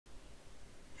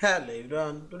Hello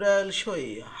everyone, today I will show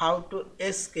you how to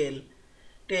scale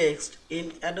text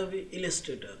in Adobe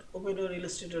Illustrator. Open your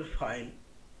Illustrator file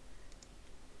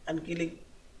and click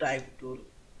Type tool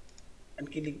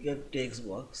and click your text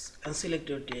box and select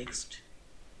your text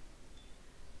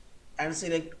and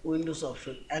select Windows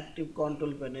option, active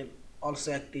control panel,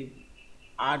 also active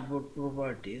artboard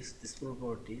properties, these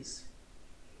properties.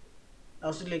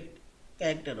 Now select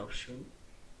character option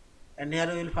and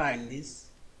here you will find this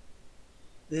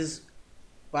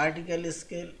vertical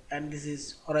scale and this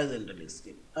is horizontal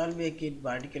scale. I'll make it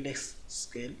vertical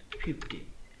scale 50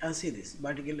 and see this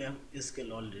vertical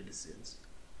scale already change.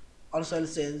 Also I'll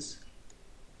change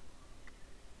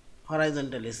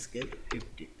horizontal scale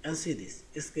 50 and see this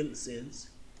scale change.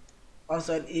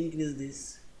 Also I'll increase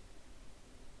this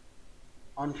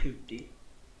on 50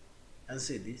 and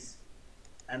see this,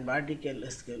 and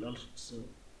vertical scale also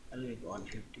I'll make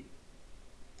 150.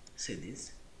 See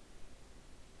this.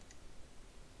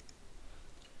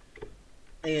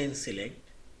 Again select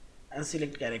and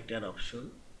select character option.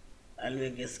 I'll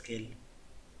make a scale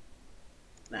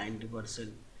 90%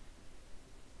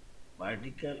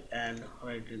 vertical and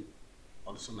horizontal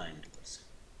also 90%,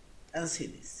 and see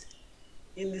this.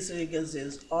 In this way you can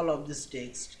change all of this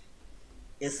text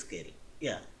scale.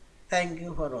 Yeah, thank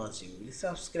you for watching. Please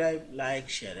subscribe, like,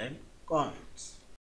 share and comments.